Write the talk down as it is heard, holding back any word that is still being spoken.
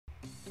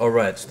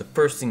Alright, so the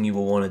first thing you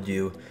will want to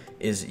do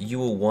is you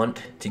will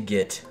want to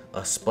get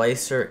a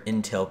splicer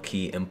intel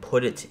key and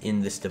put it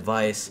in this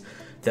device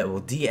that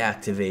will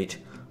deactivate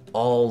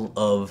all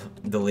of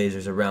the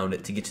lasers around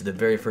it to get to the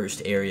very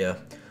first area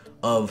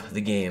of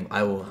the game.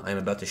 I'm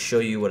about to show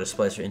you what a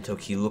splicer intel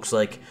key looks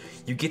like.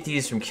 You get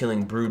these from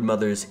killing brood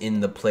mothers in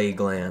the plague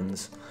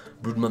lands.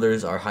 Brood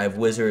mothers are hive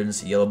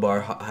wizards, yellow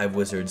bar hive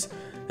wizards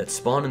that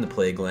spawn in the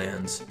plague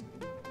lands,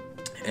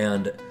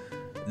 and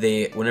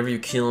whenever you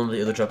kill them,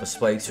 they either drop a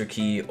splicer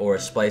key or a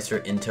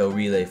splicer intel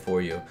relay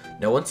for you.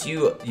 Now, once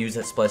you use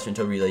that splicer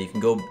intel relay, you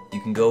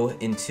can go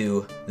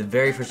into the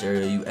very first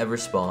area you ever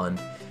spawned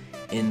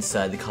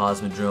inside the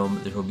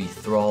Cosmodrome. There will be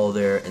Thrall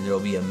there, and there will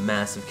be a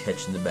massive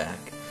catch in the back.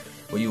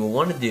 What you will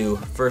want to do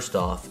first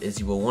off is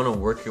you will want to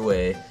work your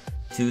way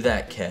to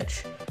that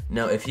catch.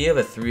 Now, if you have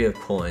a 3 of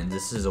coins,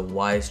 this is a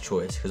wise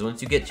choice, because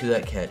once you get to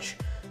that catch,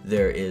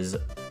 there is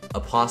a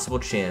possible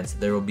chance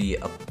there will be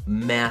a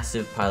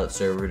massive pilot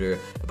servitor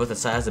about the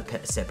size of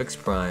Sepix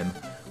Prime,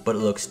 but it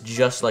looks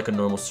just like a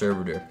normal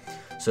servitor.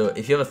 So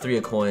if you have a 3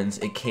 of coins,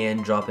 it can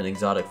drop an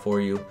exotic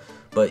for you,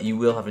 but you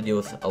will have to deal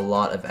with a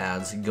lot of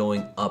ads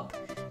going up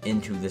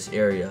into this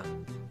area.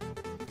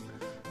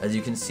 As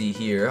you can see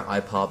here, I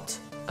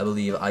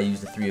believe I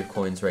used the 3 of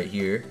coins right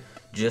here,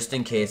 just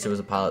in case there was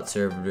a pilot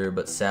servitor,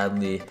 but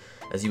sadly,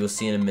 as you will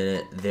see in a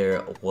minute,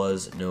 there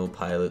was no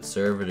pilot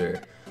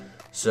servitor.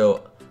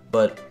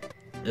 But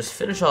just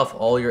finish off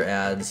all your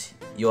ads.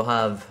 You'll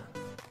have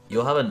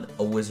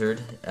a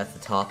wizard at the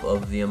top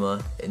of the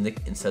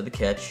inside the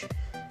catch.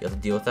 You have to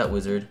deal with that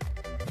wizard.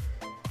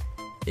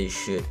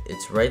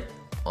 It's right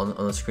on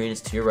the screen.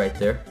 It's to your right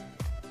there.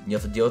 You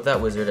have to deal with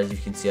that wizard. As you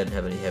can see, I didn't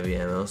have any heavy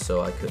ammo,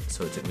 so it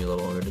took me a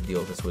little longer to deal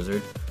with this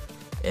wizard,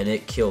 and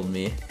it killed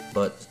me.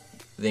 But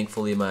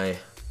thankfully, my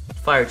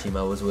fire team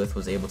I was with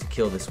was able to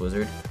kill this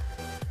wizard.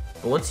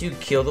 But once you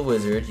kill the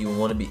wizard, you will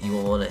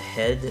want to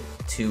head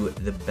to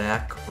the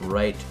back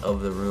right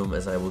of the room,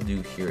 as I will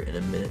do here in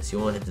a minute. So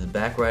you want to head to the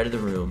back right of the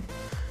room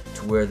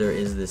to where there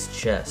is this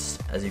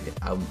chest. As you can,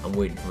 I'm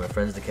waiting for my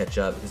friends to catch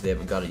up because they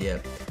haven't got it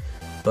yet.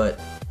 But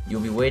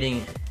you'll be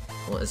waiting.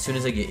 Well, as soon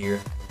as I get here,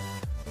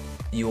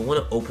 you will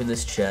want to open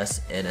this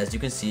chest, and as you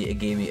can see, it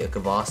gave me a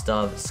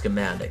Khvostov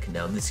schematic.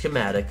 Now, this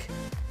schematic,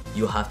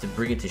 you'll have to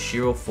bring it to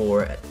Shiro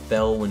 4 at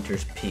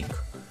Fellwinter's Peak.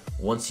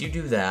 Once you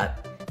do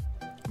that,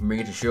 bring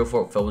it to Shiro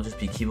 4 at Fellwinter's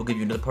Peak, he will give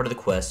you another part of the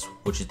quest,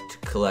 which is to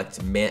collect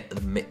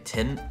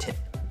 10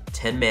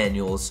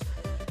 manuals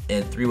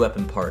and 3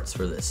 weapon parts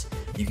for this.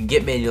 You can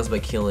get manuals by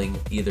killing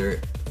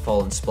either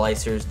fallen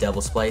splicers, devil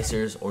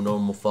splicers, or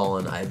normal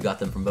fallen. I've got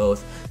them from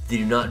both. They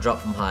do not drop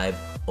from Hive,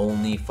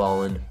 only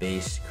fallen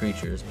based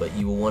creatures, but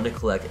you will want to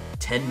collect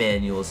 10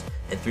 manuals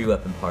and 3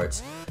 weapon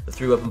parts. The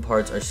 3 weapon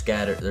parts are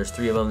scattered. There's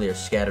 3 of them. They are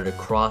scattered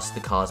across the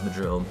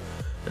Cosmodrome,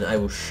 and I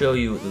will show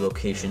you the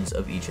locations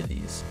of each of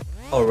these.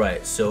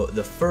 Alright, so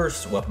the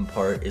first weapon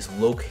part is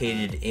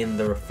located in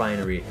the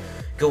refinery.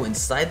 Go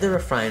inside the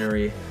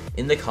refinery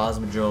in the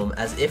Cosmodrome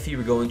as if you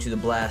were going to the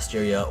blast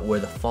area where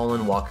the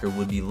Fallen Walker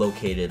would be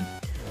located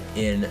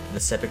in the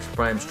Sepix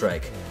Prime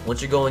Strike.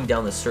 Once you're going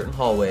down this certain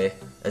hallway,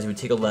 as you would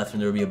take a left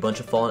and there will be a bunch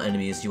of fallen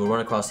enemies, you will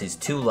run across these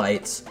 2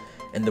 lights,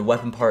 and the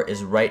weapon part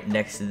is right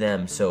next to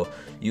them. So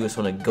you just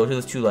want to go to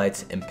those 2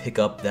 lights and pick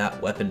up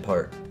that weapon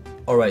part.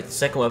 Alright, the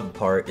second weapon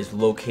part is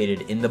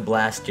located in the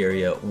blast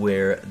area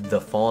where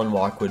the Fallen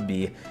Walk would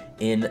be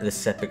in the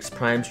Sepix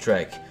Prime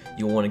Strike.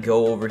 You'll want to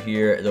go over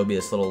here. There'll be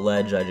this little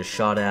ledge I just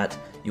shot at.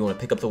 You want to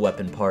pick up the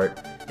weapon part,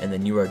 and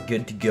then you are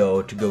good to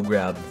go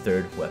grab the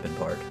 3rd weapon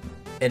part.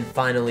 And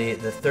finally,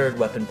 the 3rd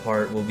weapon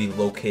part will be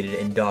located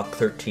in Dock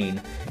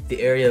 13,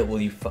 the area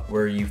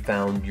where you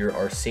found your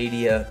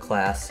Arcadia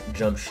class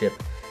jump ship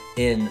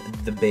in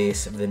the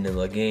base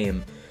vanilla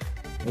game.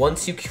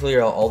 Once you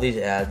clear out all these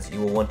ads, you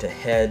will want to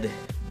head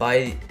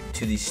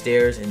to these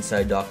stairs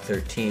inside Dock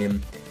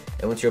 13,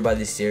 and once you're by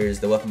these stairs,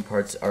 the weapon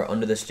parts are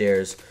under the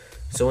stairs.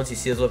 So once you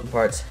see those weapon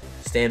parts,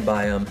 stand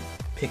by them,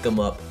 pick them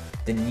up,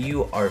 then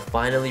you are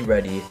finally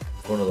ready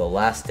for one of the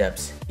last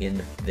steps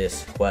in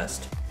this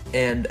quest.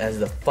 And as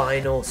the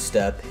final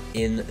step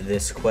in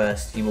this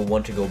quest, you will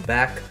want to go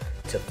back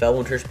to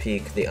Fellwinter's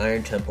Peak, the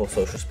Iron Temple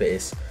social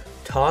space,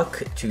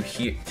 talk to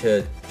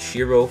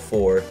Shiro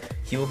 4,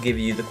 he will give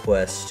you the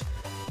quest,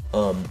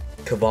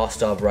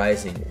 Khvostov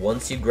Rising.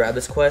 Once you grab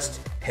this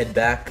quest, head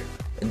back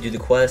and do the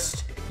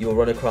quest. You will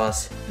run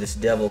across this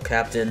devil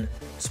captain,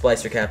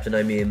 splicer captain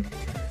I mean.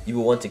 You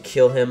will want to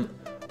kill him.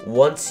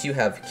 Once you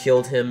have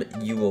killed him,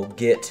 you will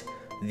get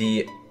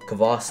the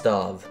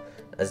Khvostov.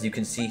 As you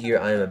can see here,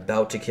 I am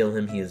about to kill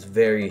him. He is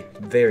very,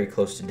 very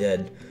close to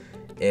dead.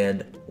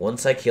 And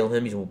once I kill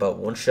him, he's about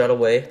 1 shot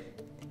away.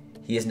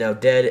 He is now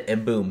dead,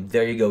 and boom,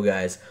 there you go,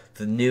 guys.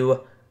 The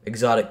new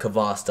Exotic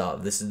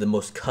Khvostov. This is the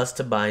most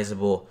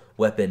customizable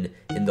weapon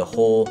in the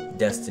whole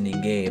Destiny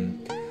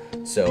game.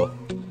 So,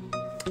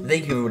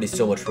 thank you everybody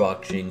so much for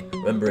watching.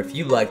 Remember, if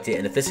you liked it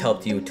and if this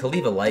helped you, to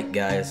leave a like,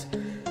 guys.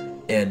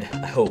 And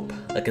I hope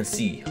I can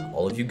see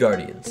all of you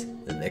Guardians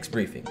in the next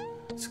briefing.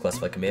 This is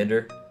Classified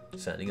Commander,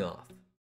 signing off.